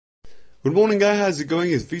Good morning guys, how's it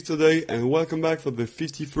going? It's Victor today and welcome back for the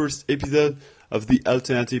 51st episode of the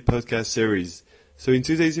Alternative Podcast series. So in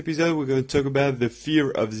today's episode we're going to talk about the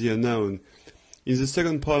fear of the unknown. In the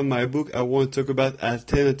second part of my book I want to talk about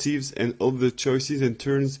alternatives and all the choices and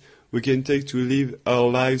turns we can take to live our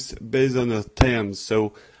lives based on our terms.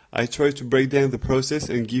 So I try to break down the process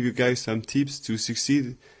and give you guys some tips to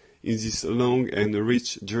succeed in this long and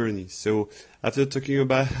rich journey. So after talking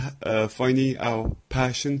about finding our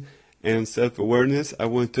passion and self-awareness, I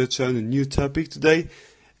want to touch on a new topic today.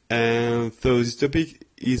 And so this topic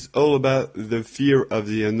is all about the fear of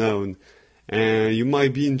the unknown. And you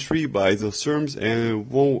might be intrigued by those terms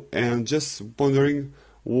and just wondering,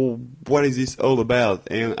 well, what is this all about?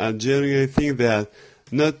 And I genuinely think that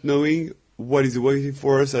not knowing what is waiting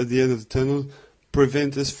for us at the end of the tunnel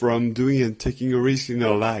prevents us from doing and taking a risk in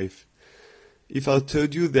our life. If I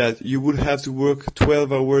told you that you would have to work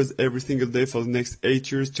 12 hours every single day for the next 8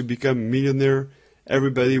 years to become a millionaire,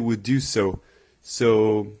 everybody would do so.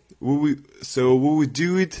 So we would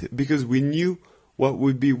do it because we knew what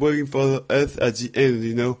would be waiting for us at the end,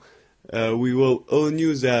 we will all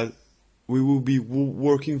knew that we will be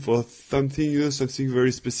working for something, something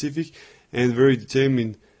very specific and very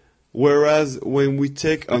determined. Whereas when we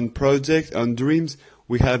take on projects, on dreams,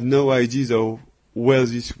 we have no ideas of where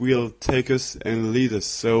this will take us and lead us.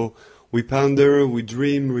 So we ponder, we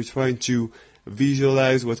dream, we try to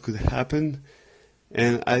visualize what could happen.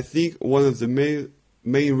 And I think one of the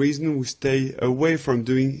main reasons we stay away from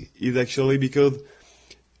doing is actually because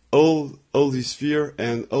all this fear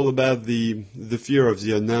and all about the fear of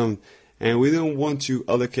the unknown. And we don't want to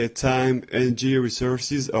allocate time, energy,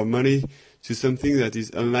 resources, or money to something that is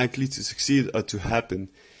unlikely to succeed or to happen.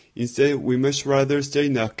 Instead, we much rather stay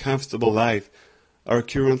in our comfortable life. Our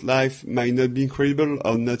current life might not be incredible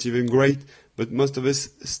or not even great, but most of us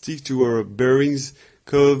stick to our bearings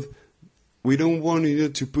because we don't want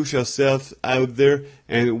to push ourselves out there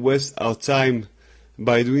and waste our time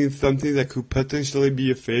by doing something that could potentially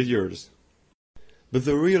be a failure. But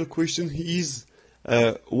the real question is,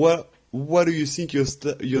 what do you think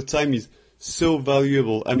your time is so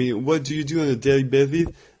valuable? I mean, what do you do on a daily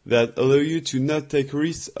basis that allow you to not take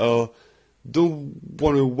risks or don't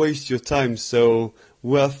want to waste your time? So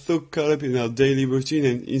we are so caught up in our daily routine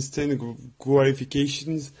and instant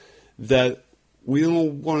gratifications that we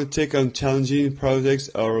don't want to take on challenging projects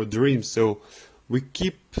or dreams. So we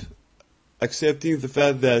keep accepting the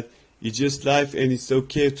fact that it's just life and it's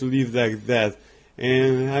okay to live like that.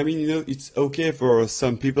 And I mean, it's okay for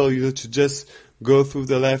some people, to just go through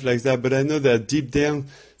the life like that. But I know that deep down,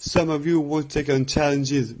 some of you want to take on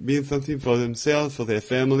challenges, being something for themselves, for their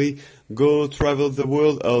family, go travel the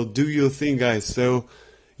world or do your thing, guys. So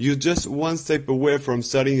you're just one step away from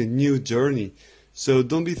starting a new journey. So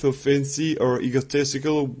don't be so fancy or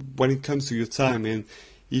egotistical when it comes to your time. And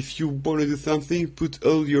if you want to do something, put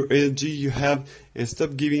all your energy you have and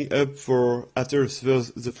stop giving up after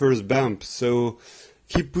the first bump. So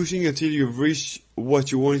keep pushing until you've reached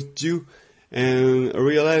what you want to do. And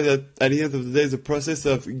realize that at the end of the day, the process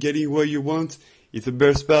of getting where you want is the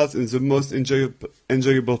best part and the most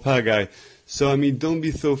enjoyable part, guy. So, I mean, don't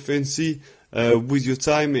be so fancy with your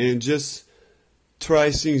time and just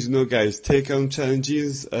try things, guys. Take on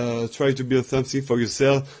challenges, try to build something for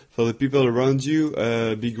yourself, for the people around you,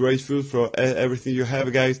 be grateful for everything you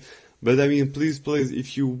have, guys. But, I mean, please,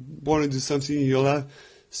 if you want to do something in your life,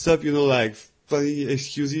 stop, finding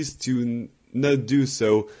excuses to not do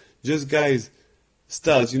so. Just guys,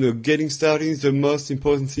 start, getting started is the most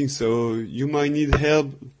important thing. So you might need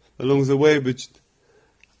help along the way, but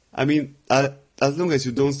I mean, as long as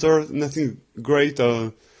you don't start, nothing great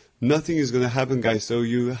or nothing is going to happen, guys. So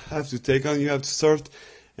you have to you have to start,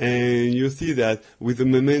 and you'll see that with the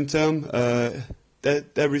momentum, that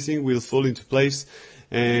everything will fall into place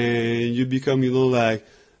and you become,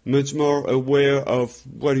 much more aware of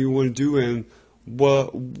what you want to do and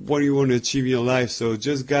what do you want to achieve in your life. So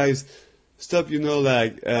just guys, stop,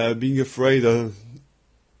 being afraid of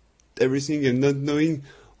everything and not knowing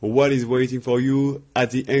what is waiting for you at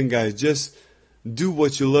the end, guys. Just do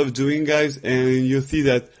what you love doing, guys, and you'll see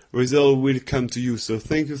that result will come to you. So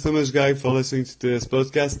thank you so much, guys, for listening to this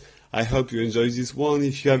podcast. I hope you enjoyed this one.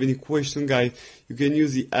 If you have any question, guys, you can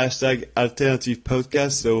use the hashtag alternative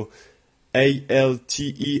podcast. So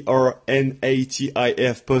ALTERNATIF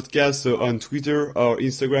podcast. So on Twitter or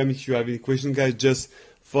Instagram, if you have any question, guys, just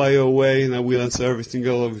fire away and I will answer every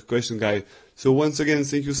single of your question, guys. So once again,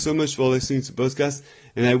 thank you so much for listening to the podcast,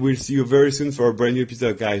 and I will see you very soon for a brand new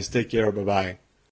episode, guys. Take care. Bye bye.